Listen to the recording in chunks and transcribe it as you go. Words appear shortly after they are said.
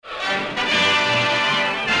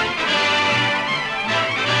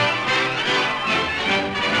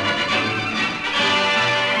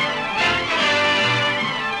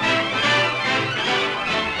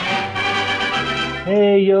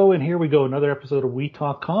studio, and here we go. Another episode of We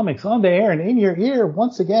Talk Comics on the air and in your ear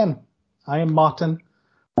once again. I am Martin.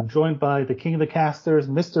 I'm joined by the King of the Casters,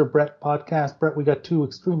 Mr. Brett Podcast. Brett, we got two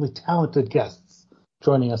extremely talented guests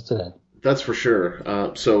joining us today. That's for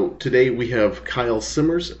sure. So today we have Kyle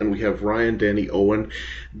Simmers and we have Ryan Danny Owen.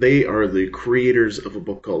 They are the creators of a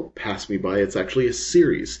book called Pass Me By. It's actually a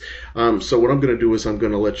series. So what I'm going to do is I'm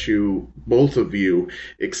going to let you, both of you,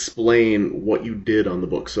 explain what you did on the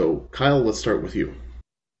book. So Kyle, let's start with you.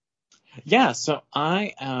 Yeah, so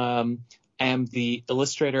I am the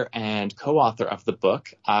illustrator and co-author of the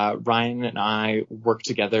book. Ryan and I work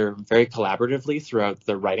together very collaboratively throughout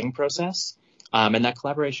the writing process. And that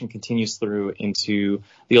collaboration continues through into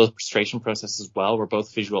the illustration process as well. We're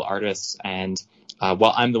both visual artists, and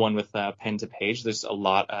while I'm the one with pen to page, there's a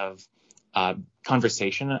lot of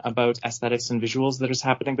conversation about aesthetics and visuals that is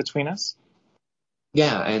happening between us.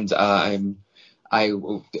 Yeah, and I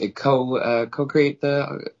co-create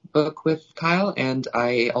the book with Kyle, and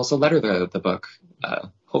I also letter the book,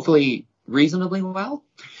 hopefully reasonably well,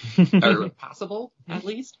 or possible at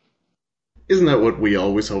least. Isn't that what we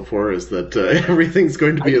always hope for, is that everything's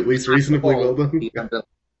going to be at least reasonably well done?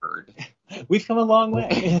 We've come a long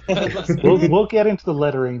way. We'll get into the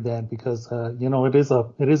lettering then, because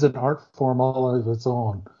it is an art form all of its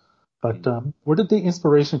own. But where did the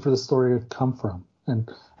inspiration for the story come from?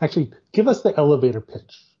 And actually, give us the elevator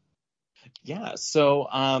pitch. Yeah, so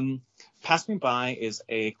Pass Me By is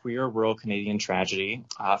a queer rural Canadian tragedy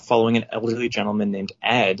following an elderly gentleman named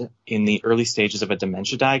Ed in the early stages of a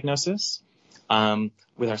dementia diagnosis.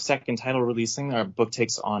 With our second title releasing, our book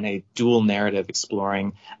takes on a dual narrative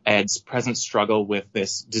exploring Ed's present struggle with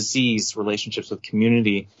this disease, relationships with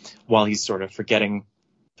community, while he's sort of forgetting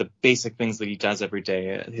the basic things that he does every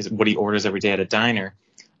day, what he orders every day at a diner.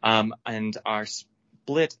 And our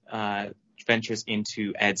split ventures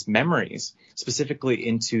into Ed's memories, specifically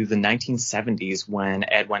into the 1970s when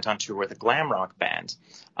Ed went on tour with a glam rock band.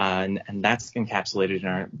 And that's encapsulated in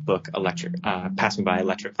our book, Pass Me By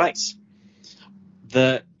Electric Vice.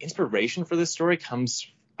 The inspiration for this story comes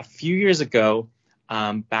a few years ago,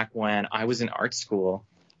 back when I was in art school.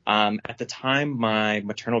 At the time, my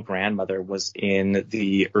maternal grandmother was in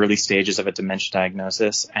the early stages of a dementia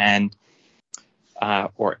diagnosis,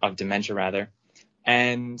 or of dementia rather.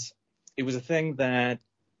 And it was a thing that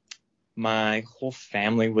my whole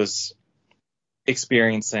family was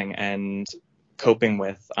experiencing and coping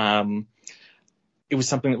with. It was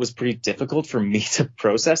something that was pretty difficult for me to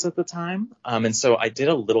process at the time. And so I did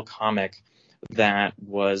a little comic that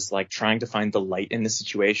was like trying to find the light in the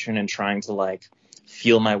situation and trying to like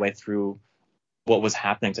feel my way through what was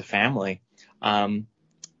happening to family.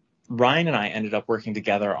 Ryan and I ended up working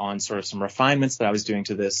together on sort of some refinements that I was doing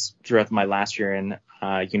to this throughout my last year in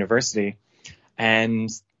university. And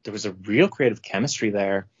there was a real creative chemistry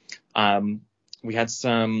there. We had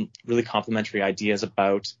some really complementary ideas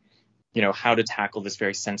about how to tackle this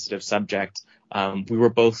very sensitive subject. We were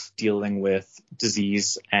both dealing with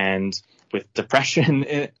disease and with depression,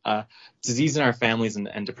 disease in our families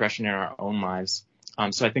and depression in our own lives.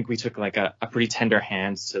 So I think we took like a pretty tender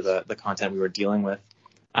hand to the content we were dealing with.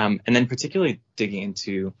 And then particularly digging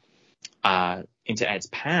into Ed's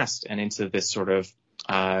past and into this sort of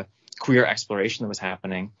queer exploration that was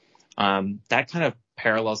happening. That kind of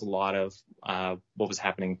parallels a lot of what was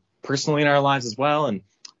happening personally in our lives as well. And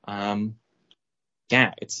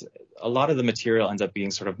it's a lot of the material ends up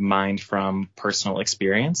being sort of mined from personal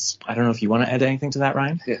experience. I don't know if you want to add anything to that,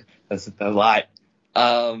 Ryan. Yeah, that's a lot.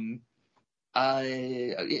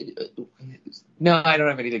 No, I don't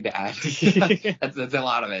have anything to add. that's a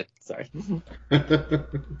lot of it. Sorry.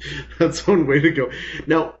 That's one way to go.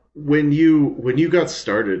 Now, when you got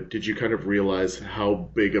started, did you kind of realize how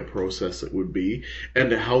big a process it would be,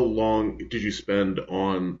 and how long did you spend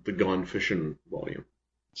on the Gone Fishing volume?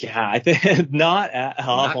 Yeah, I think not at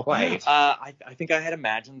all. Not quite. I think I had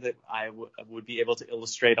imagined that I would be able to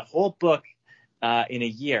illustrate a whole book in a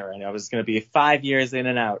year, and I was going to be 5 years in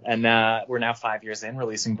and out. And we're now 5 years in,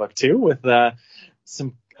 releasing book 2 with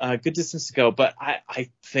some good distance to go. But I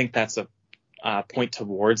think that's a point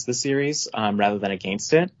towards the series rather than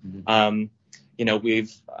against it. Mm-hmm.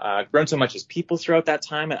 We've grown so much as people throughout that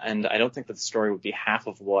time, and I don't think that the story would be half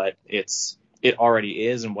of what it already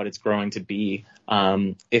is and what it's growing to be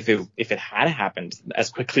if it had happened as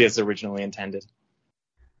quickly as originally intended.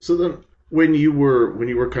 So then when you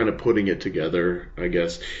were kind of putting it together, I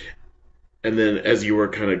guess, and then as you were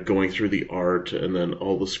kind of going through the art and then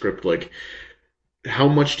all the script, like, how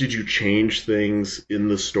much did you change things in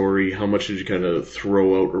the story? How much did you kind of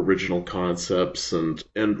throw out original concepts? And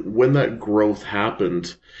when that growth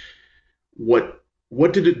happened, what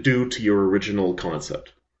did it do to your original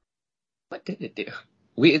concept? What did it do?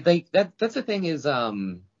 We like that's the thing is oh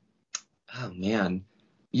man,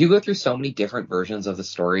 you go through so many different versions of the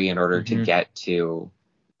story in order to get to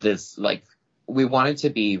this. Like, we wanted to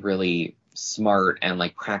be really smart and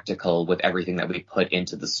like practical with everything that we put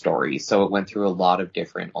into the story, so it went through a lot of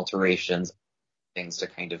different alterations, things to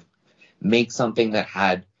kind of make something that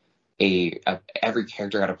had every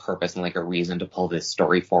character had a purpose and like a reason to pull this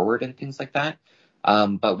story forward and things like that.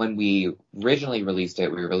 But when we originally released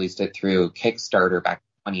it, we released it through Kickstarter back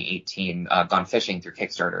in 2018, Gone Fishing through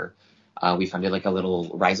Kickstarter. We funded like a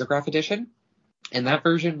little Risograph edition, and that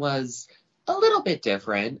version was a little bit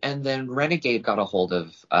different. And then Renegade got a hold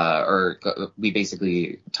of, we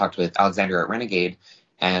basically talked with Alexander at Renegade,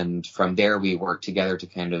 and from there we worked together to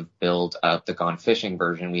kind of build up the Gone Fishing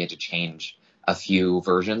version. We had to change a few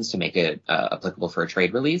versions to make it applicable for a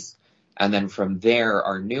trade release. And then from there,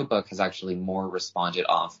 our new book has actually more responded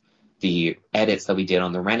off the edits that we did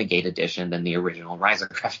on the Renegade edition than the original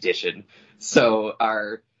Risograph edition. So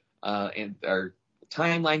our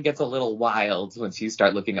timeline gets a little wild once you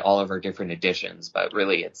start looking at all of our different editions. But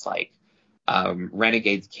really, it's like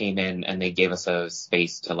Renegades came in and they gave us a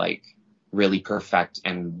space to like really perfect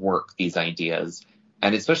and work these ideas.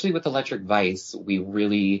 And especially with Electric Vice, we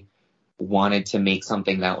really wanted to make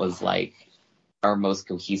something that was like our most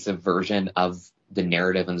cohesive version of the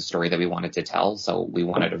narrative and the story that we wanted to tell. So we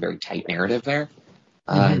wanted a very tight narrative there.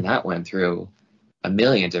 And that went through a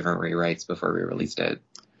million different rewrites before we released it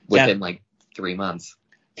within like 3 months.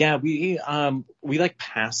 Yeah, we like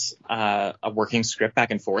pass a working script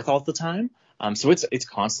back and forth all the time. So it's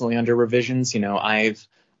constantly under revisions. You know, I've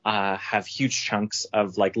have huge chunks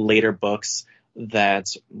of like later books that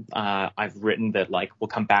I've written that like we'll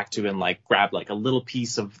come back to and like grab like a little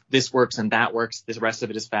piece of this works and that works. The rest of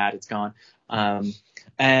it is bad. It's gone. Yeah,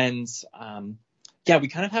 we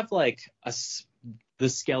kind of have like the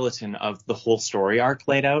skeleton of the whole story arc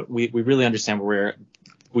laid out. We really understand where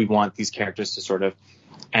we want these characters to sort of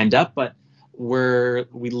end up, but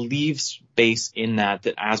we leave space in that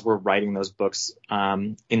as we're writing those books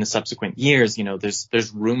in the subsequent years, you know,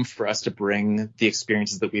 there's room for us to bring the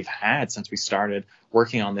experiences that we've had since we started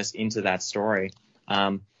working on this into that story.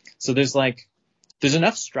 So there's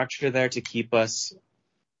enough structure there to keep us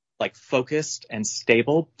like focused and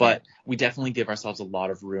stable, but we definitely give ourselves a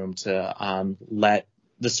lot of room to let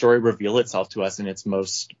the story reveal itself to us in its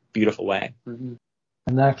most beautiful way. Mm-hmm.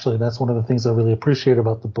 And actually, that's one of the things I really appreciate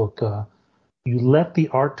about the book. You let the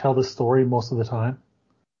art tell the story most of the time.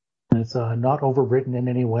 And it's not overwritten in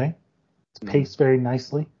any way. It's paced very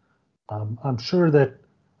nicely. I'm sure that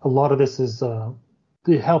a lot of this is the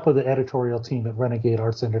help of the editorial team at Renegade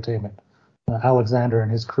Arts Entertainment. Alexander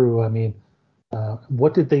and his crew, I mean,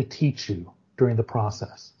 what did they teach you during the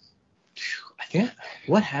process?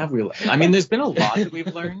 What have we learned? I mean, there's been a lot that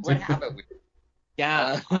we've learned. What haven't we?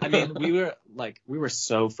 Yeah, I mean, we were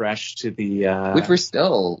so fresh to the which we're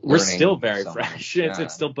still very fresh.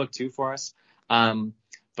 It's still book 2 for us.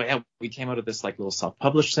 But yeah, we came out of this like little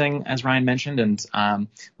self-published thing, as Ryan mentioned, and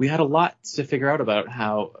we had a lot to figure out about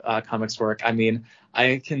how comics work. I mean,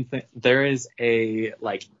 I can think there is a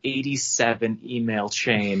like 87 email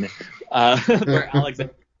chain where Alex is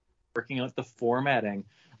working out the formatting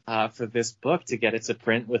for this book to get it to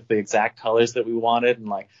print with the exact colors that we wanted, and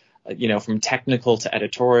like, you know, from technical to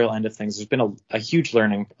editorial end of things, there's been a huge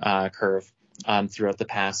learning curve throughout the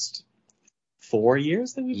past 4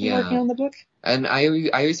 years that we've been working on the book. And I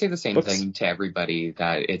always say the same thing to everybody,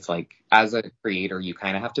 that it's like, as a creator, you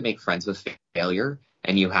kind of have to make friends with failure,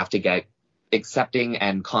 and you have to get accepting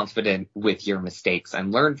and confident with your mistakes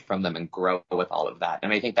and learn from them and grow with all of that.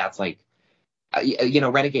 And I think that's like, you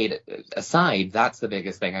know, Renegade aside, that's the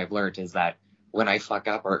biggest thing I've learned, is that when I fuck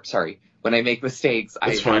up, when I make mistakes,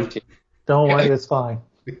 it's fine. Don't worry, it's fine.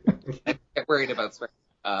 I get worried about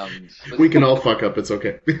swearing. We can all fuck up. It's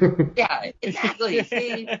okay. Yeah, exactly.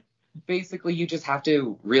 See, basically, you just have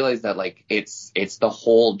to realize that like it's the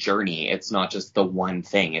whole journey. It's not just the one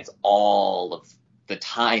thing. It's all of the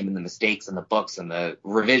time and the mistakes and the books and the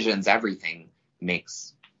revisions. Everything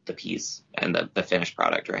makes the piece and the finished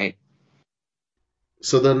product, right?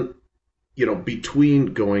 So then, you know,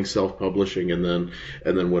 between going self-publishing and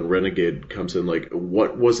then when Renegade comes in, like,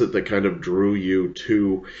 what was it that kind of drew you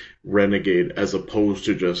to Renegade as opposed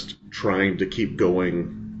to just trying to keep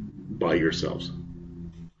going by yourselves?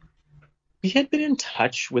 We had been in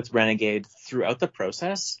touch with Renegade throughout the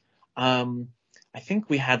process. I think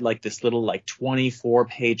we had like this little like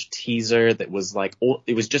 24-page teaser that was like,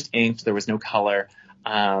 it was just inked. There was no color.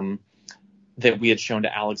 That we had shown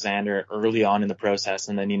to Alexander early on in the process.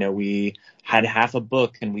 And then, you know, we had half a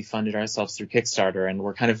book and we funded ourselves through Kickstarter, and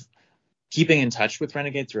we're kind of keeping in touch with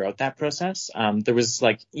Renegade throughout that process. There was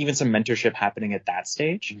like even some mentorship happening at that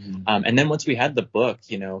stage. Mhm. And then once we had the book,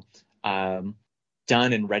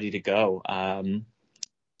 done and ready to go,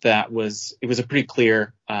 it was a pretty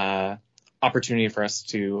clear opportunity for us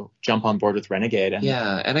to jump on board with Renegade. And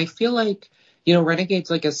Yeah, and I feel like, Renegade's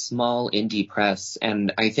like a small indie press,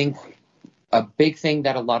 and I think a big thing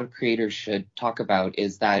that a lot of creators should talk about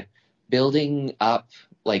is that building up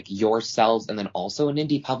like yourselves and then also an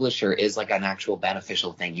indie publisher is like an actual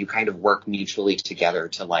beneficial thing. You kind of work mutually together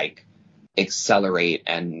to like accelerate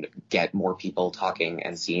and get more people talking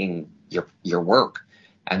and seeing your work.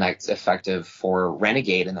 And that's effective for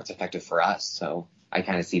Renegade and that's effective for us. So I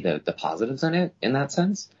kind of see the positives in it in that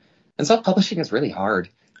sense. And self-publishing is really hard.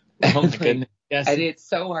 oh my goodness, yes. And it's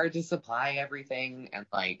so hard to supply everything and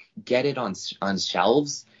like get it on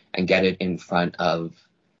shelves and get it in front of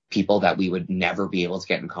people that we would never be able to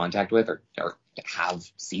get in contact with or have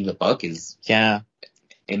see the book is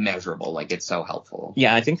immeasurable. Like it's so helpful.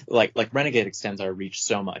 Yeah, I think like Renegade extends our reach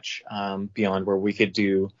so much beyond where we could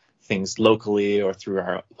do things locally or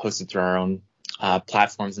hosted through our own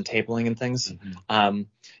platforms and tabling and things. Mm-hmm.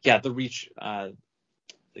 The reach,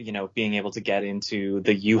 being able to get into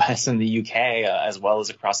the US and the UK as well as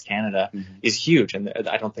across Canada Mm-hmm. is huge. And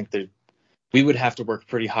I don't think we would have to work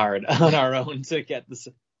pretty hard on our own to get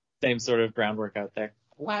the same sort of groundwork out there.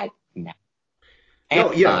 What? No.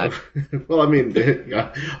 No, yeah. Well, I mean,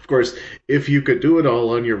 yeah, of course, if you could do it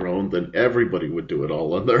all on your own, then everybody would do it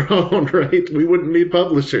all on their own, right? We wouldn't need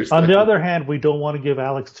publishers. On the other hand, we don't want to give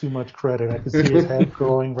Alex too much credit. I can see his head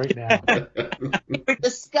growing right now. We're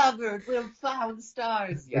discovered. We've found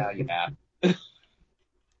stars. Yeah.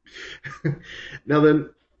 Now then,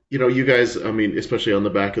 you guys, I mean, especially on the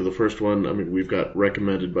back of the first one, I mean, we've got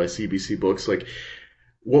recommended by CBC Books. Like,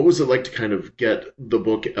 what was it like to kind of get the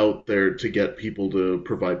book out there, to get people to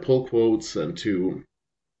provide pull quotes and to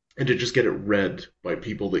just get it read by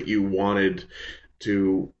people that you wanted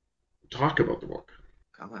to talk about the book?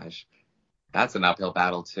 Gosh, that's an uphill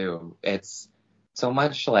battle too. It's so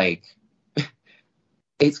much like,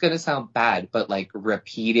 it's going to sound bad, but like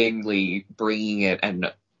repeatedly bringing it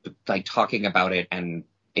and like talking about it and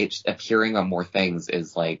it's appearing on more things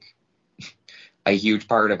is like a huge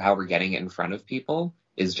part of how we're getting it in front of people,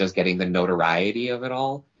 is just getting the notoriety of it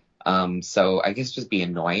all. So I guess just be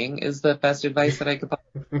annoying is the best advice that I could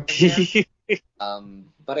possibly give.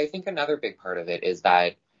 But I think another big part of it is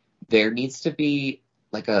that there needs to be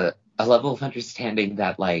like a level of understanding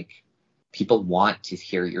that like people want to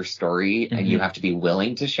hear your story and you have to be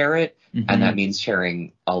willing to share it. And that means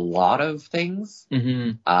sharing a lot of things.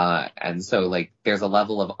 And so like there's a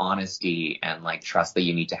level of honesty and like trust that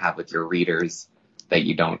you need to have with your readers that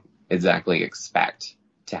you don't exactly expect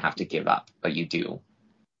to have to give up, but you do.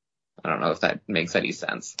 I don't know if that makes any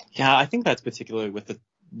sense. Yeah, I think that's particularly with the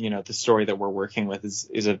story that we're working with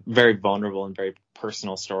is a very vulnerable and very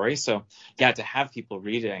personal story. So yeah, to have people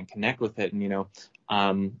read it and connect with it, and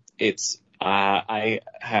it's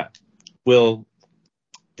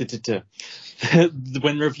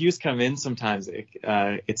when reviews come in, sometimes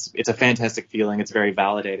it's a fantastic feeling. It's very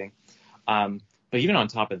validating. But even on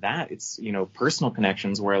top of that, it's, personal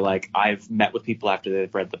connections where like I've met with people after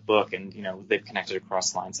they've read the book and, they've connected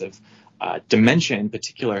across lines of dementia in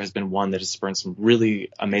particular has been one that has spurred some really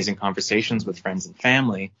amazing conversations with friends and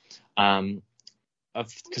family,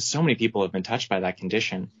 because so many people have been touched by that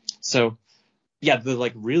condition. So yeah, the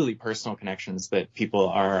like really personal connections that people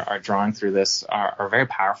are drawing through this are very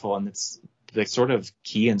powerful, and it's the sort of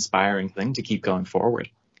key inspiring thing to keep going forward.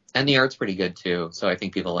 And the art's pretty good too, so I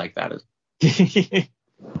think people like that as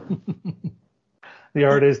The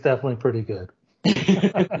art is definitely pretty good.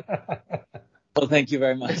 Well, thank you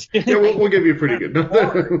very much. Yeah, we'll give you pretty good.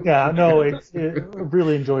 Yeah, no, I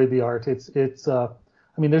really enjoyed the art. It's I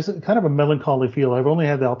mean, there's kind of a melancholy feel. I've only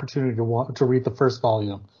had the opportunity to read the first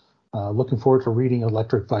volume. Looking forward to reading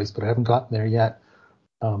Electric Vice, but I haven't gotten there yet.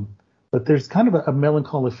 But there's kind of a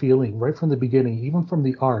melancholy feeling right from the beginning, even from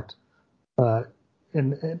the art.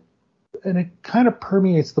 And it kind of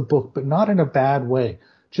permeates the book, but not in a bad way,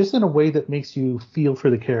 just in a way that makes you feel for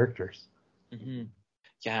the characters. Mm-hmm.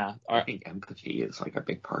 Yeah. I think empathy is like a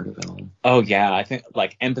big part of it all. Oh yeah. I think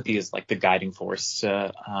like empathy is like the guiding force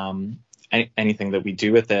to anything that we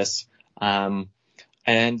do with this. And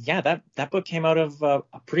yeah, that book came out of a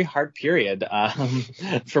pretty hard period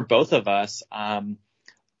for both of us.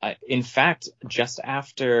 In fact, just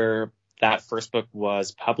after that first book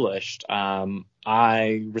was published,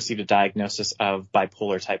 I received a diagnosis of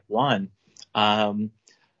bipolar type 1.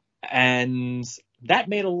 And that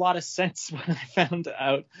made a lot of sense when I found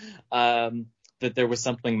out that there was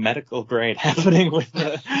something medical grade happening with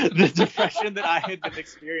the depression that I had been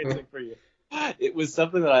experiencing for years. It was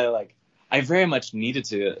something that I very much needed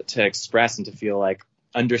to express and to feel like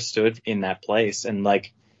understood in that place. And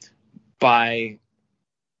like by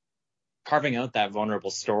carving out that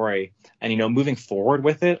vulnerable story and, moving forward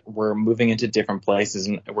with it, we're moving into different places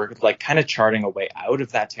and we're like kind of charting a way out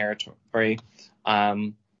of that territory.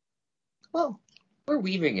 Well, we're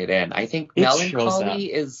weaving it in. I think It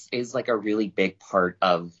melancholy is like a really big part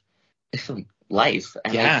of life.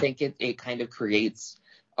 And Yeah. I think it kind of creates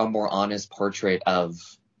a more honest portrait of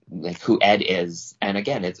like who Ed is. And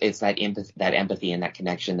again, it's that empathy and that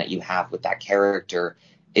connection that you have with that character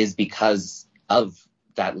is because of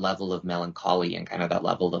that level of melancholy and kind of that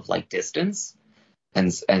level of like distance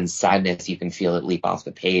and sadness. You can feel it leap off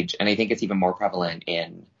the page. And I think it's even more prevalent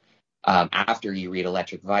in after you read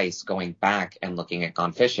Electric Vice, going back and looking at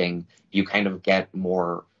Gone Fishing, you kind of get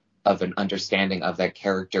more of an understanding of that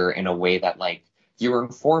character in a way that like you were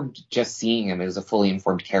informed just seeing him as a fully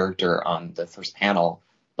informed character on the first panel.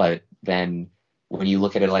 But then when you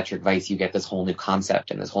look at Electric Vice, you get this whole new concept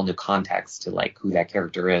and this whole new context to like who that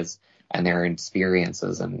character is and their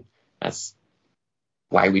experiences. And that's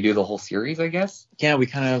why we do the whole series, I guess. Yeah, we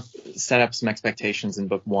kind of set up some expectations in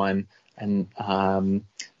book one and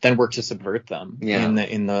then work to subvert them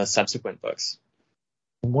in the subsequent books.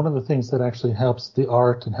 One of the things that actually helps the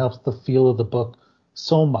art and helps the feel of the book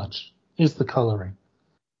so much is the coloring.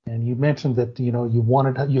 And you mentioned that,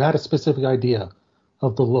 you had a specific idea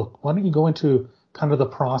of the look. Why don't you go into kind of the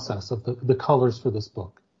process of the colors for this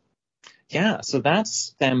book? Yeah, so that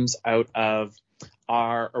stems out of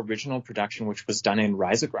our original production, which was done in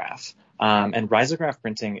risograph. And risograph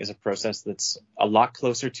printing is a process that's a lot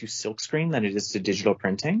closer to silkscreen than it is to digital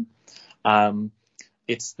printing.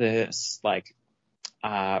 It's this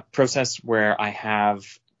process where I have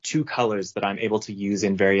two colors that I'm able to use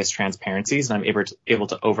in various transparencies and I'm able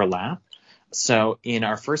to overlap. So in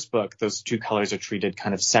our first book, those two colors are treated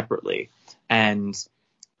kind of separately. And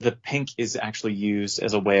the pink is actually used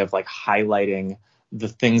as a way of like highlighting the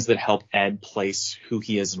things that help Ed place who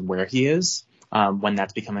he is and where he is when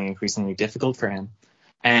that's becoming increasingly difficult for him.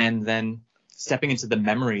 And then stepping into the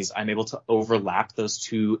memories, I'm able to overlap those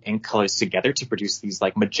two ink colors together to produce these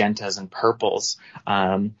like magentas and purples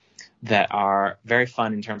that are very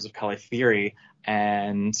fun in terms of color theory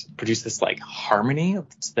and produce this like harmony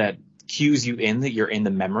that cues you in that you're in the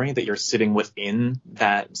memory, that you're sitting within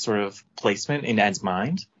that sort of placement in Ed's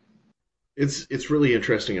mind. It's really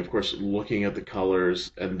interesting, of course, looking at the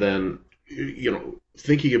colors and then,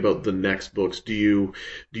 thinking about the next books. Do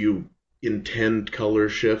you intend color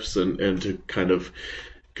shifts and to kind of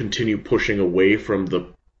continue pushing away from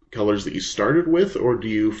the colors that you started with, or do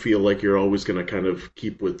you feel like you're always going to kind of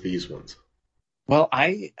keep with these ones? Well,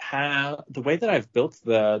 I have the way that I've built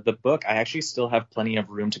the book, I actually still have plenty of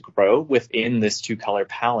room to grow within this two color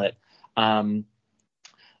palette,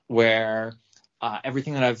 where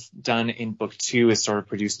everything that I've done in book two is sort of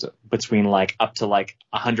produced between like up to like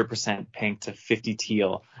 100% pink to 50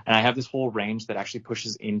 teal. And I have this whole range that actually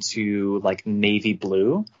pushes into like navy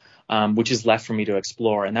blue, which is left for me to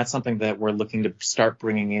explore. And that's something that we're looking to start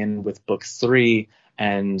bringing in with book three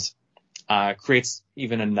and creates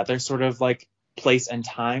even another sort of like place and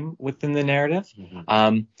time within the narrative.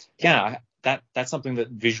 Mm-hmm. That's something that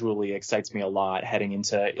visually excites me a lot heading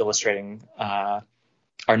into illustrating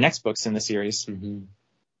our next books in the series. Mm-hmm.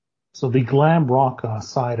 So the glam rock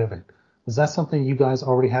side of it, is that something you guys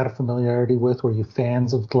already had a familiarity with? Were you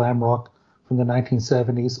fans of glam rock from the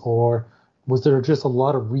 1970s, or was there just a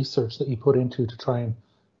lot of research that you put into to try and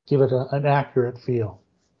give it an accurate feel?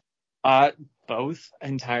 Both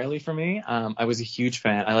entirely for me. I was a huge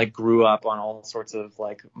fan. I grew up on all sorts of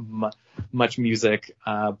much music,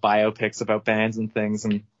 biopics about bands and things,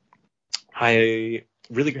 and I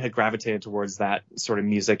really had gravitated towards that sort of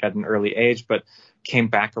music at an early age, but came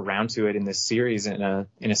back around to it in this series in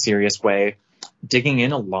a serious way, digging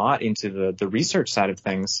in a lot into the research side of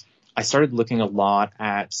things. I started looking a lot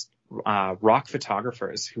at rock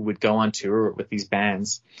photographers who would go on tour with these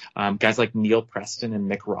bands, guys like Neil Preston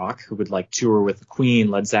and Mick Rock, who would tour with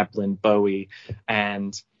Queen, Led Zeppelin, Bowie,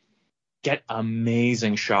 and get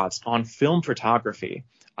amazing shots on film photography.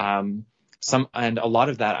 And a lot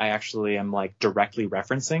of that I actually am directly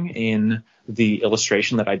referencing in the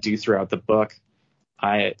illustration that I do throughout the book.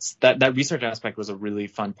 That research aspect was a really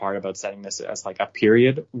fun part about setting this as a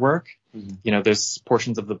period work. Mm-hmm. There's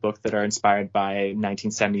portions of the book that are inspired by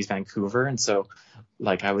 1970s Vancouver. And so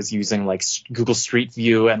I was using Google Street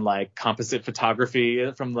View and composite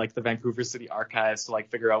photography from the Vancouver City Archives to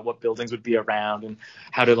figure out what buildings would be around and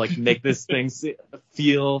how to make this thing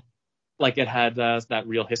feel like it had that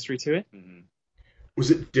real history to it. Mhm.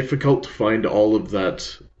 Was it difficult to find all of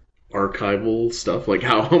that archival stuff? Like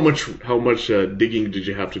how much digging did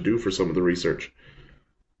you have to do for some of the research?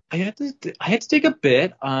 I had to dig a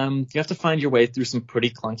bit. You have to find your way through some pretty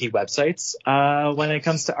clunky websites when it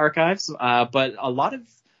comes to archives. But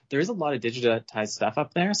there is a lot of digitized stuff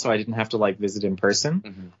up there, so I didn't have to like visit in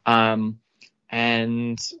person. Mhm.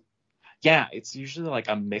 And yeah, it's usually like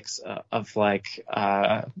a mix of like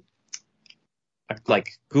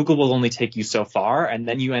Google will only take you so far, and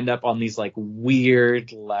then you end up on these like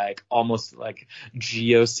weird, like almost like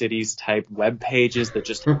GeoCities type web pages that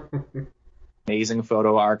just amazing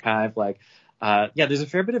photo archive. Like, yeah, there's a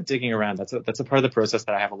fair bit of digging around. That's a part of the process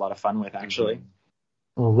that I have a lot of fun with, actually.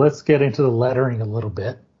 Well, let's get into the lettering a little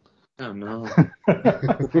bit. Oh no.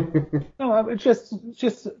 No, just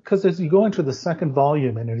because as you go into the second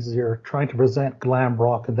volume and as you're trying to present glam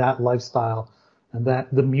rock and that lifestyle and that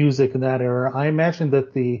the music in that era, I imagine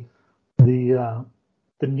that the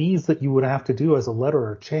needs that you would have to do as a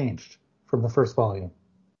letterer changed from the first volume.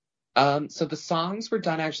 So the songs were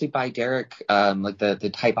done actually by Derek. Like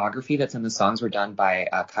the typography that's in the songs were done by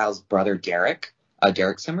Kyle's brother Derek.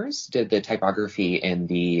 Derek Simmers did the typography in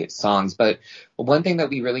the songs. But one thing that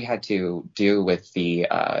we really had to do with the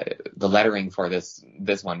lettering for this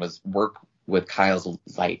one was work with Kyle's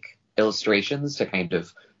like illustrations to kind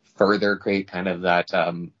of further create kind of that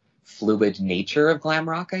fluid nature of glam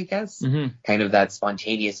rock, I guess. Mm-hmm. Kind of that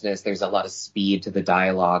spontaneousness. There's a lot of speed to the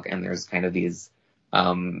dialogue, and there's kind of these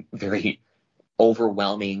very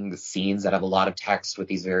overwhelming scenes that have a lot of text with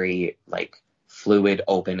these very like fluid,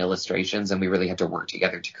 open illustrations, and we really had to work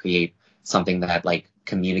together to create something that like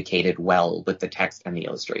communicated well with the text and the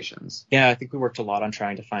illustrations. Yeah, I think we worked a lot on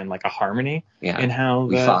trying to find like a harmony in how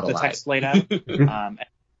We fought a the lot. text laid out.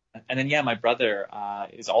 And then, yeah, my brother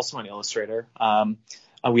is also an illustrator.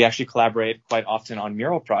 We actually collaborate quite often on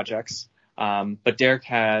mural projects. But Derek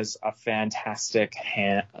has a fantastic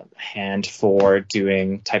hand for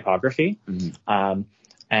doing typography. Mm-hmm.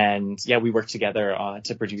 And yeah, we work together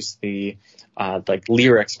to produce the like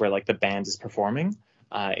lyrics where like the band is performing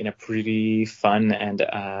in a pretty fun and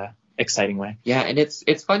exciting way. Yeah, and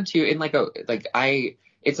it's fun too. In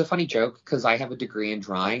it's a funny joke because I have a degree in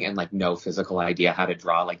drawing and like no physical idea how to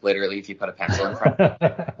draw. Like literally, if you put a pencil in front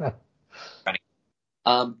of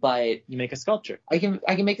but you make a sculpture. I can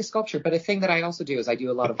make a sculpture. But a thing that I also do is I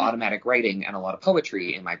do a lot of automatic writing and a lot of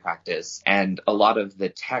poetry in my practice. And a lot of the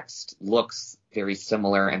text looks very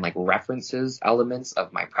similar and like references elements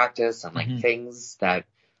of my practice and like things that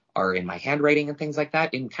are in my handwriting and things like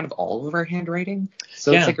that in kind of all of our handwriting.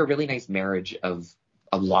 So it's like a really nice marriage of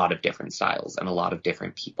a lot of different styles and a lot of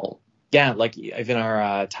different people. Yeah, like even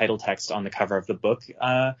our title text on the cover of the book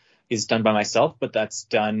is done by myself, but that's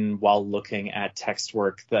done while looking at text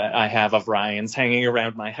work that I have of Ryan's hanging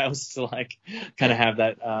around my house to like kind of have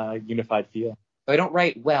that unified feel. I don't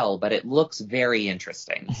write well, but it looks very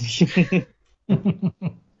interesting.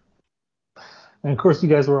 And of course, you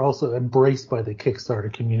guys were also embraced by the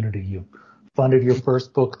Kickstarter community. You funded your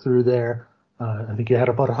first book through there. I think you had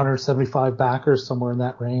about 175 backers, somewhere in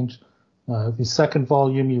that range. The second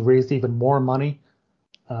volume, you raised even more money.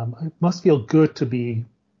 It must feel good to be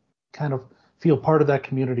kind of feel part of that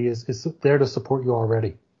community is there to support you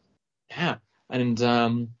already. Yeah. And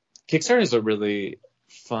Kickstarter is a really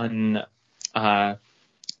fun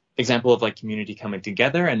example of like community coming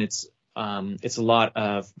together, and it's a lot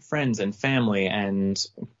of friends and family and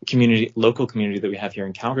local community that we have here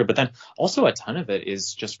in Calgary, but then also a ton of it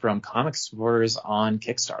is just from comic stores on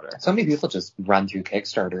Kickstarter. So many people just run through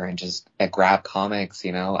Kickstarter and just grab comics,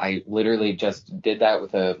 you know. I literally just did that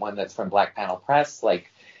with one that's from Black Panel Press. Like,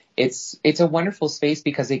 it's a wonderful space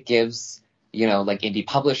because it gives, you know, like indie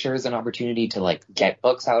publishers an opportunity to like get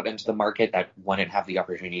books out into the market that wouldn't have the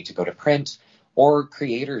opportunity to go to print, or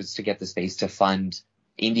creators to get the space to fund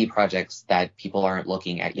indie projects that people aren't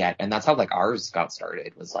looking at yet. And that's how like ours got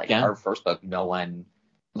started, was like our first book. No one,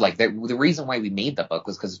 like the reason why we made the book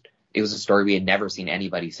was because it was a story we had never seen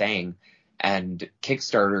anybody saying, and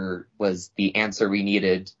Kickstarter was the answer we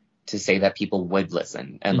needed to say that people would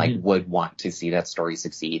listen and like would want to see that story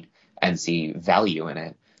succeed and see value in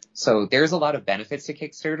it. So there's a lot of benefits to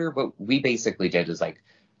Kickstarter. What we basically did is like,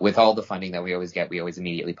 with all the funding that we always get, we always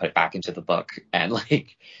immediately put it back into the book. And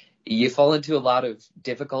like, you fall into a lot of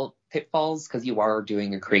difficult pitfalls because you are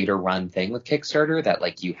doing a creator run thing with Kickstarter that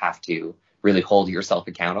like you have to really hold yourself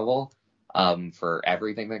accountable for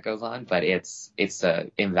everything that goes on. But it's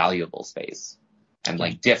a invaluable space and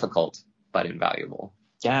like difficult, but invaluable.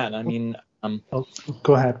 Yeah. And I mean,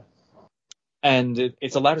 go ahead. And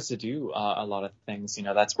it's allowed us to do a lot of things. You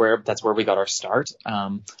know, that's where we got our start.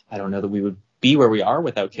 I don't know that we would be where we are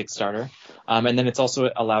without Kickstarter. And then it's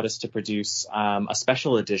also allowed us to produce a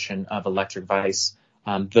special edition of Electric Vice.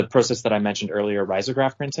 The process that I mentioned earlier,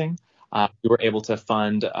 risograph printing, we were able to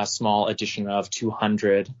fund a small edition of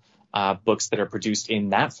 200 books that are produced in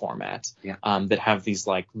that format, that have these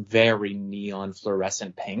like very neon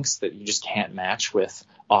fluorescent pinks that you just can't match with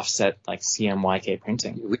offset like CMYK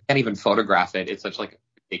printing. We can't even photograph it. It's such like a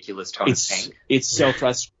ridiculous tone of pink. It's so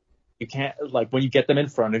frustrating. You can't, like, when you get them in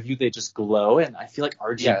front of you, they just glow, and I feel like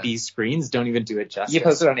RGB screens don't even do it justice. You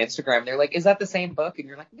post it on Instagram, they're like, is that the same book? And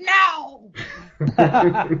you're like, no!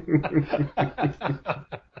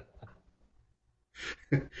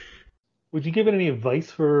 Would you give it any advice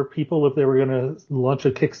for people if they were going to launch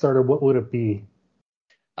a Kickstarter? What would it be?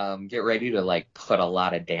 Get ready to like put a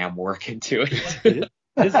lot of damn work into it.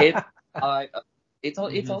 It's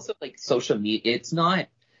also like social media. It's not.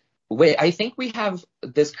 I think we have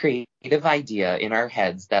this creative idea in our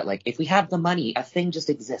heads that like if we have the money, a thing just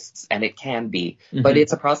exists, and it can be. Mm-hmm. But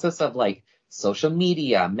it's a process of like social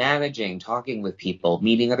media, managing, talking with people,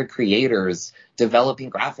 meeting other creators, developing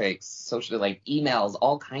graphics, social, like emails,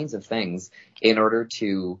 all kinds of things in order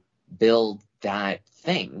to build that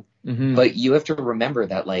thing. Mm-hmm. But you have to remember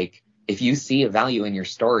that, like, if you see a value in your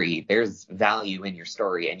story, there's value in your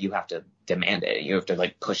story, and you have to demand it. You have to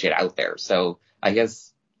like push it out there. So I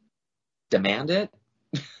guess demand it.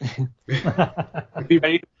 Be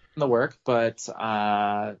ready to put in the work, but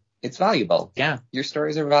it's valuable. Yeah, your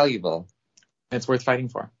stories are valuable. It's worth fighting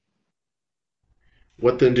for.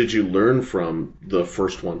 What then did you learn from the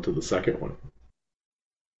first one to the second one?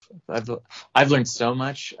 I've learned so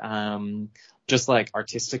much, just like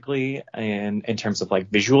artistically and in terms of like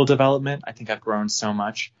visual development. I think I've grown so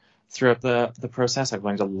much throughout the process. I've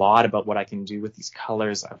learned a lot about what I can do with these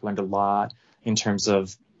colors. I've learned a lot in terms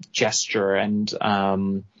of gesture and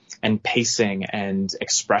pacing and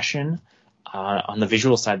expression. On the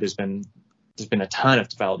visual side, there's been a ton of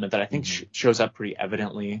development that I think shows up pretty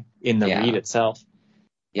evidently in the read itself.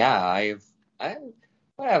 Yeah,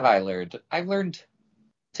 what have I learned? I've learned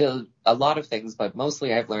to a lot of things, but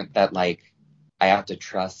mostly I've learned that like I have to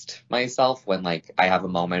trust myself when like I have a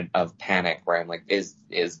moment of panic where I'm like,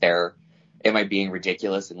 am I being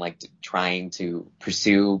ridiculous and like trying to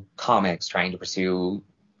pursue comics, trying to pursue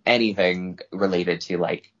anything related to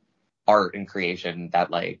like art and creation that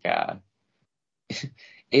like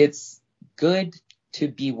it's good to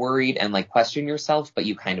be worried and like question yourself, but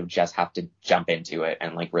you kind of just have to jump into it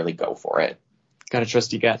and like really go for it. Gotta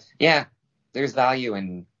trust you gut. Yeah, there's value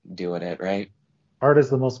in doing it, right? Art is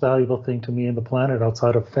the most valuable thing to me in the planet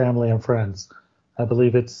outside of family and friends. I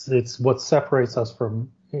believe it's what separates us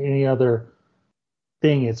from any other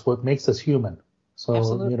thing. It's what makes us human. So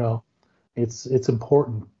Absolutely. You know, it's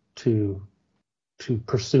important to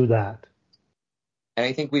pursue that. And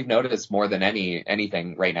I think we've noticed more than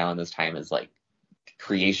anything right now in this time is like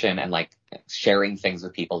creation and like sharing things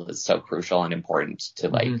with people is so crucial and important to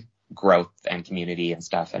like growth and community and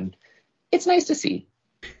stuff. And it's nice to see.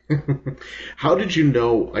 How did you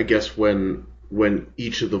know, I guess, when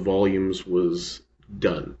each of the volumes was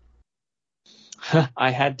done?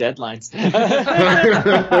 I had deadlines.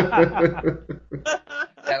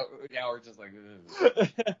 Now we're just like...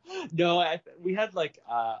 No, we had like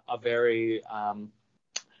a very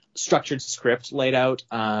structured script laid out,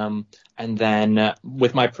 and then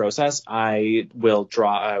with my process, I will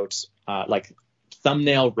draw out like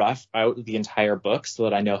thumbnail rough out the entire book so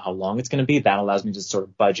that I know how long it's going to be. That allows me to sort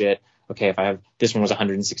of budget. Okay, if I have this one was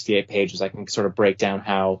 168 pages, I can sort of break down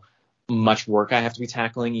how much work I have to be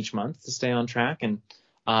tackling each month to stay on track. And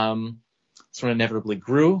this one inevitably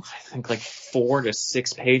grew, I think like 4 to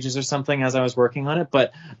 6 pages or something as I was working on it.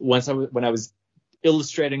 But when I was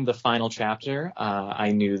illustrating the final chapter,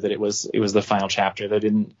 I knew that it was the final chapter.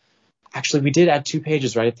 We did add 2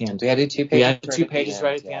 pages right at the end. We added 2 pages.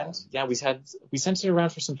 Right at the end. Yeah, we sent it around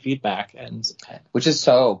for some feedback, and which is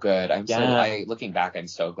so good. Looking back, I'm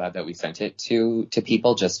so glad that we sent it to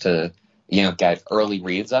people just to get early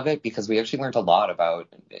reads of it, because we actually learned a lot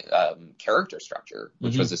about character structure,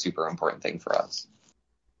 which was a super important thing for us.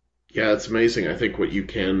 Yeah, it's amazing. I think what you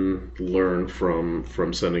can learn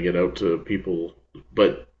from sending it out to people,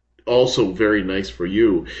 but also very nice for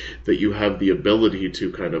you that you have the ability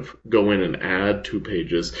to kind of go in and add 2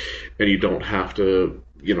 pages, and you don't have to,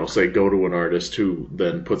 say go to an artist who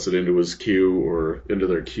then puts it into his queue or into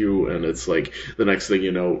their queue, and it's like the next thing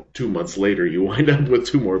you know, 2 months later, you wind up with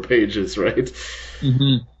 2 more pages, right?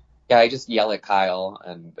 Mm-hmm. Yeah, I just yell at Kyle,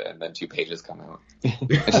 and then 2 pages come out.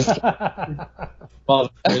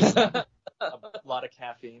 Well, there's a lot of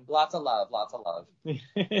caffeine. Lots of love. Well,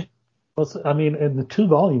 I mean, in the 2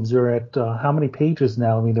 volumes, you're at how many pages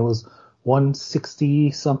now? I mean, there was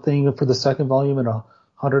 160 something for the second volume and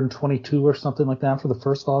 122 or something like that for the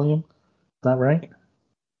first volume. Is that right?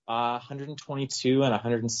 122 and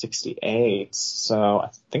 168. So I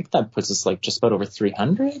think that puts us like just about over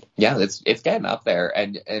 300. Yeah, it's getting up there,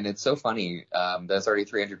 and it's so funny. There's already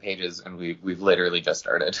 300 pages, and we've literally just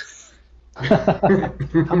started.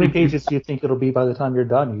 How many pages do you think it'll be by the time you're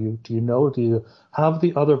done? Do you know? Do you have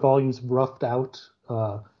the other volumes roughed out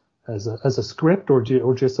as a script, or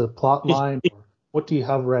just a plot line? Or what do you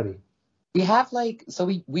have ready? We have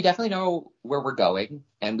we definitely know where we're going,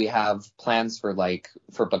 and we have plans for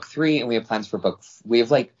book 3, and we have plans for we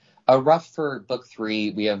have a rough for book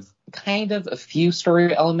 3. We have kind of a few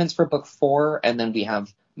story elements for book 4, and then we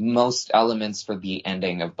have most elements for the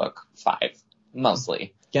ending of book 5,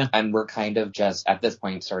 mostly. Yeah. And we're kind of just at this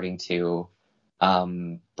point starting to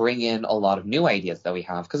bring in a lot of new ideas that we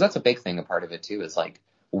have, because that's a big thing. A part of it too is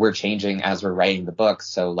we're changing as we're writing the book,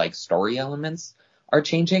 so story elements are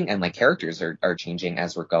changing, and characters are changing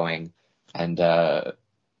as we're going. And at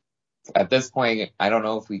this point, I don't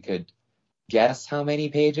know if we could guess how many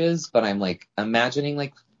pages, but I'm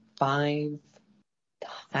imagining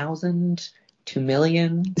 5,000, 2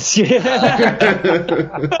 million. 2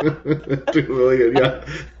 million, yeah.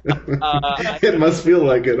 It must feel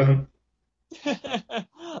like it, huh?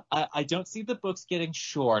 I don't see the books getting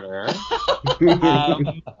shorter. That's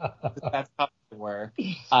how they work.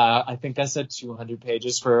 I think I said 200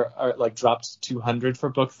 pages dropped 200 for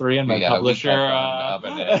book 3, and my publisher. The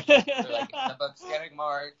book's getting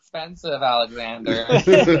more expensive, Alexander.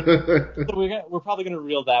 We're probably going to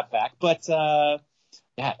reel that back, but yeah,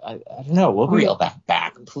 I don't know. We'll reel that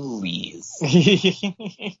back, please.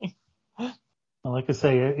 Like I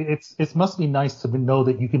say, it must be nice to know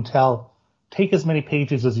that you can take as many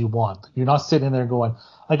pages as you want. You're not sitting there going,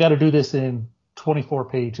 I got to do this in 24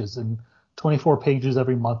 pages and 24 pages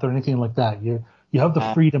every month or anything like that. You have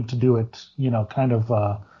the freedom to do it, kind of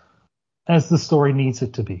as the story needs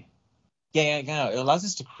it to be. Yeah. It allows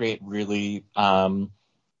us to create really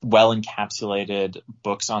well encapsulated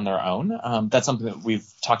books on their own. That's something that we've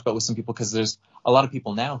talked about with some people, because there's a lot of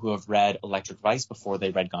people now who have read Electric Vice before they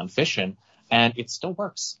read Gone Fishing, and it still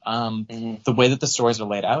works. The way that the stories are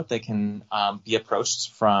laid out, they can be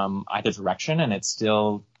approached from either direction, and it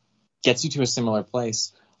still gets you to a similar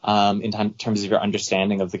place in terms of your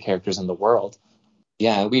understanding of the characters in the world.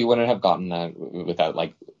 Yeah, we wouldn't have gotten that without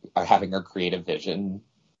having our creative vision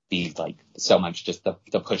be so much just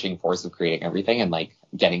the pushing force of creating everything, and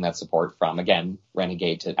getting that support from, again,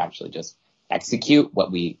 Renegade to actually just execute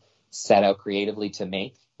what we set out creatively to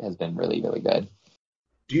make has been really, really good.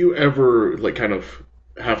 Do you ever kind of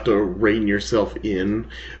have to rein yourself in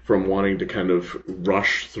from wanting to kind of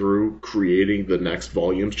rush through creating the next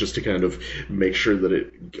volumes just to kind of make sure that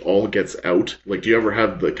it all gets out? Do you ever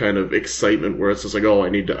have the kind of excitement where it's just I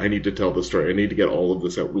need to tell the story, I need to get all of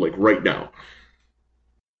this out right now?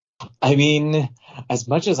 I mean, as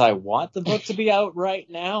much as I want the book to be out right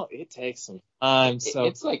now, it takes some time. So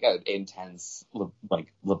it's an intense,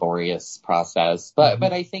 laborious process. But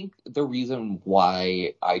I think the reason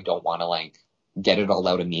why I don't want to get it all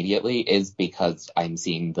out immediately is because I'm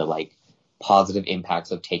seeing the positive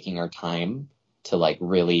impacts of taking our time to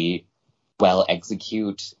really well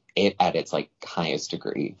execute it at its highest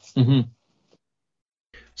degree. Mm-hmm.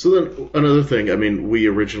 So then another thing, I mean, we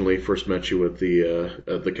originally first met you at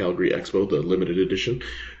the Calgary Expo, the limited edition,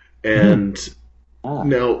 and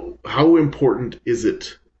now how important is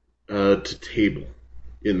it to table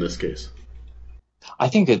in this case? I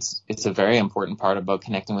think it's a very important part about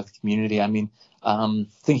connecting with the community. I mean,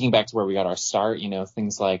 thinking back to where we got our start,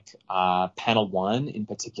 things like Panel 1 in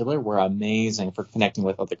particular were amazing for connecting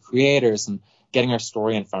with other creators and getting our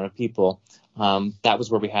story in front of people. That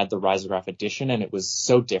was where we had the Risograph edition, and it was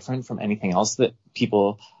so different from anything else that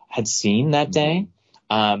people had seen that day,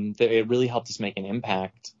 that it really helped us make an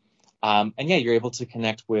impact. And yeah, you're able to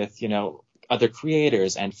connect with, other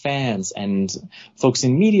creators and fans and folks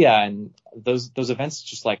in media, and those events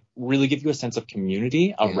just really give you a sense of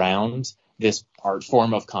community around this art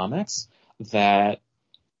form of comics that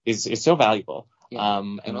is so valuable. Yeah.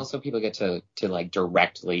 And also people get to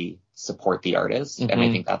directly support the artist. Mm-hmm. And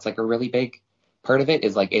I think that's a really big part of it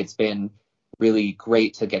is it's been really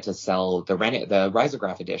great to get to sell the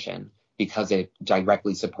Risograph edition because it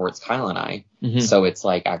directly supports Kyle and I. Mm-hmm. So it's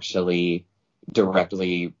actually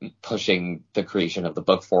directly pushing the creation of the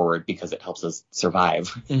book forward because it helps us survive.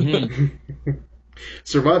 Mm-hmm.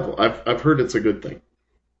 Survival. I've heard it's a good thing.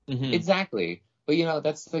 Mm-hmm. Exactly. But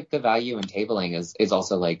that's the value in tabling is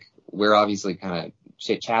also we're obviously kind of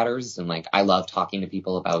chit chatters, and like I love talking to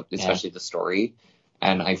people about especially the story.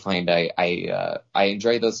 And I find I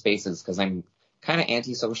enjoy those spaces because I'm kind of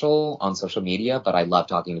antisocial on social media, but I love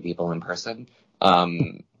talking to people in person.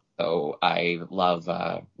 So I love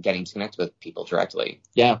getting to connect with people directly.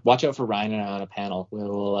 Yeah, watch out for Ryan and I on a panel. We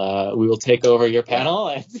will take over your panel.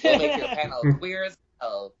 We'll make your panel queer as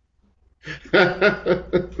hell.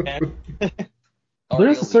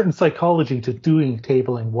 There's a certain psychology to doing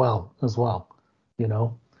tabling well as well. You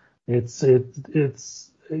know, it's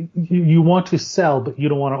you want to sell, but you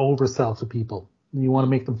don't want to oversell to people. You want to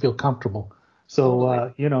make them feel comfortable.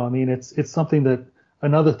 So you know, I mean, it's something that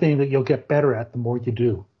another thing that you'll get better at the more you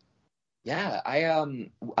do. Yeah, I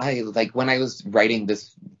like when I was writing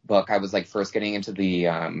this book, I was like first getting into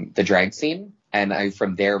the drag scene, and I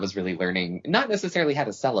from there was really learning not necessarily how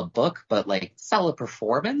to sell a book, but like sell a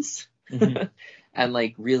performance, and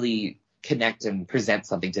like really connect and present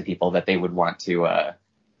something to people that they would want to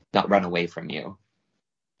not run away from you.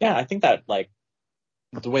 Yeah, I think that like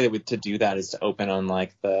the way that to do that is to open on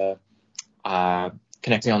like the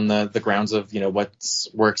connecting on the grounds of, you know, what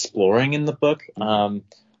we're exploring in the book.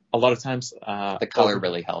 A lot of times the color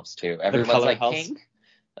really helps too. Everyone's like helps. Pink.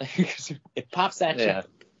 It pops at you.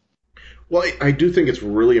 Well, I do think it's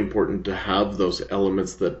really important to have those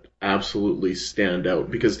elements that absolutely stand out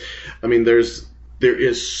because, I mean, there is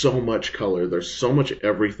so much color. There's so much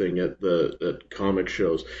everything at comic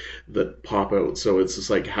shows that pop out. So it's just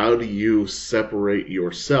like, how do you separate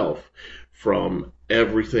yourself from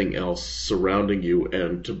everything else surrounding you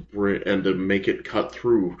and to make it cut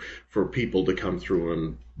through for people to come through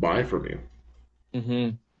and buy from you?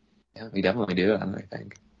 Mm-hmm. Yeah, we definitely do that, I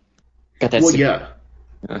think. Yeah.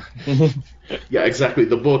 Yeah, exactly.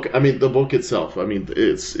 The book itself, I mean, it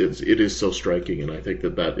is so striking, and I think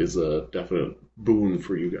that is a definite boon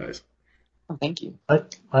for you guys. Oh, thank you.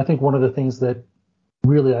 I think one of the things that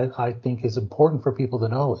really I think is important for people to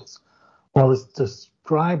know is, while it's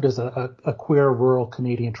described as a queer rural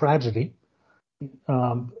Canadian tragedy,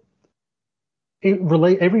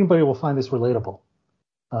 everybody will find this relatable.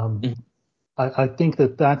 I think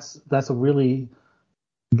that's a really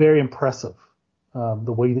very impressive.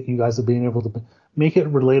 The way that you guys have been able to make it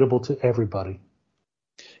relatable to everybody.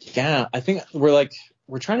 Yeah, I think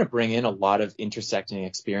we're trying to bring in a lot of intersecting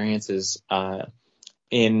experiences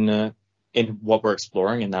in what we're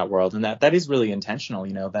exploring in that world, and that is really intentional.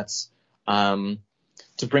 You know, that's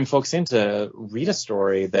to bring folks in to read a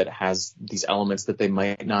story that has these elements that they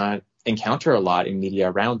might not encounter a lot in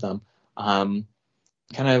media around them. Kind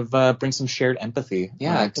of bring some shared empathy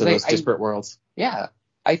to those disparate worlds. Yeah.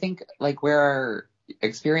 I think like where our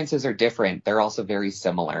experiences are different, they're also very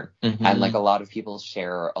similar. Mm-hmm. And like a lot of people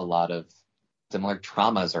share a lot of similar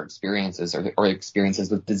traumas or experiences or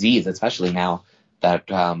experiences with disease, especially now that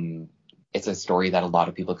it's a story that a lot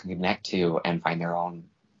of people can connect to and find their own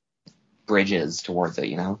bridges towards it,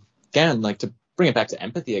 you know? Again, like to bring it back to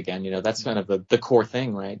empathy again, you know, that's kind of the core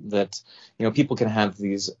thing, right? That, you know, people can have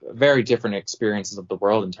these very different experiences of the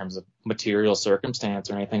world in terms of material circumstance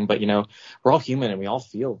or anything, but, you know, we're all human and we all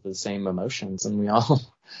feel the same emotions and we all,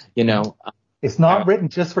 you know. It's not written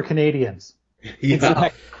just for Canadians. Yeah.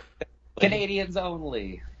 Canadians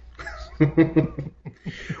only.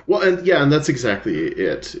 Well, and that's exactly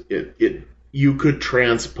it. You could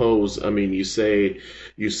transpose. I mean, you say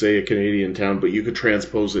a Canadian town, but you could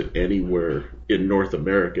transpose it anywhere in North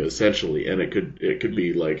America, essentially, and it could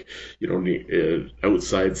be like, you know,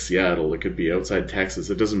 outside Seattle. It could be outside Texas.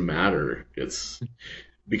 It doesn't matter. It's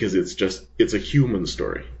because it's a human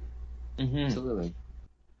story. Mm-hmm. Absolutely.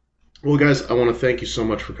 Well, guys, I want to thank you so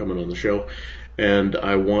much for coming on the show. And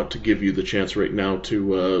I want to give you the chance right now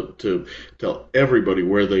to tell everybody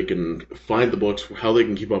where they can find the books, how they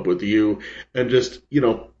can keep up with you, and just, you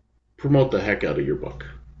know, promote the heck out of your book.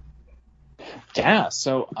 Yeah,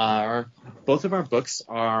 so both of our books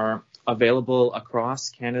are available across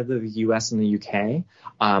Canada, the US, and the UK.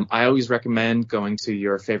 I always recommend going to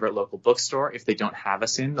your favorite local bookstore. If they don't have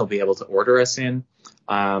us in, they'll be able to order us in.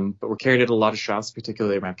 But we're carried at a lot of shops,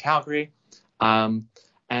 particularly around Calgary.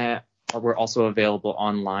 We're also available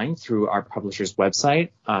online through our publisher's website,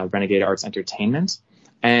 Renegade Arts Entertainment.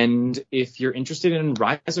 And if you're interested in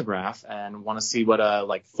Risograph and want to see what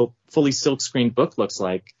a fully silk-screened book looks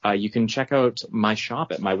like, you can check out my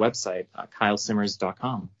shop at my website,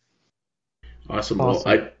 kylesimmers.com. Awesome. Well,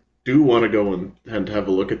 I do want to go and have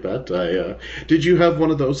a look at that. Did you have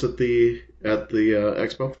one of those at the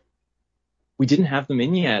expo? We didn't have them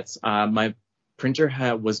in yet. My printer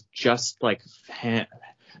was just hand.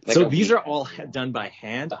 So these are all done by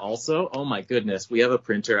hand also. Oh my goodness. We have a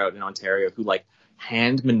printer out in Ontario who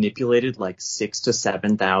hand manipulated like 6,000 to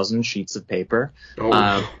 7,000 sheets of paper.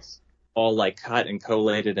 Oh, All like cut and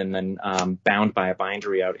collated and then bound by a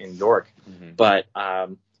bindery out in York. Mhm. But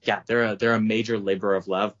yeah, they're a major labor of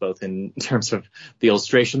love, both in terms of the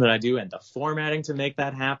illustration that I do and the formatting to make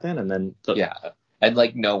that happen. And then Yeah. And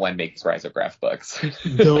like no one makes risograph books.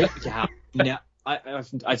 No. yeah, no,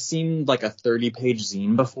 I've seen like a 30-page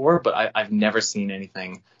zine before, but I've never seen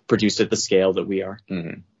anything produced at the scale that we are.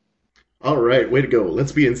 Mhm. all right, way to go.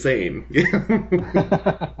 Let's be insane.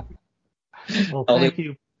 Well, Only- thank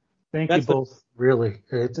you. Thank you That's the- both. Really,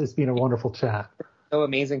 it's been a wonderful chat. So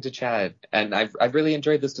amazing to chat, and I've really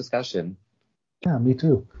enjoyed this discussion. Yeah, me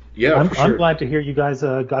too. Yeah, I'm, for sure. I'm glad to hear you guys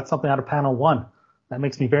got something out of panel 1. That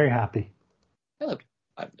makes me very happy.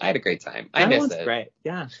 I had a great time. I That miss one's it. great.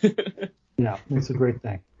 Yeah. Yeah, it's a great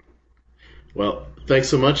thing. Well, thanks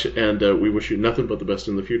so much, and we wish you nothing but the best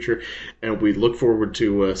in the future. And we look forward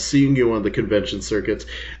to seeing you on the convention circuits,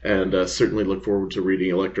 and certainly look forward to reading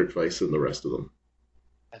Electric Vice and the rest of them.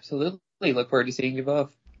 Absolutely. Look forward to seeing you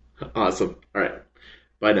both. Awesome. All right.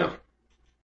 Bye now.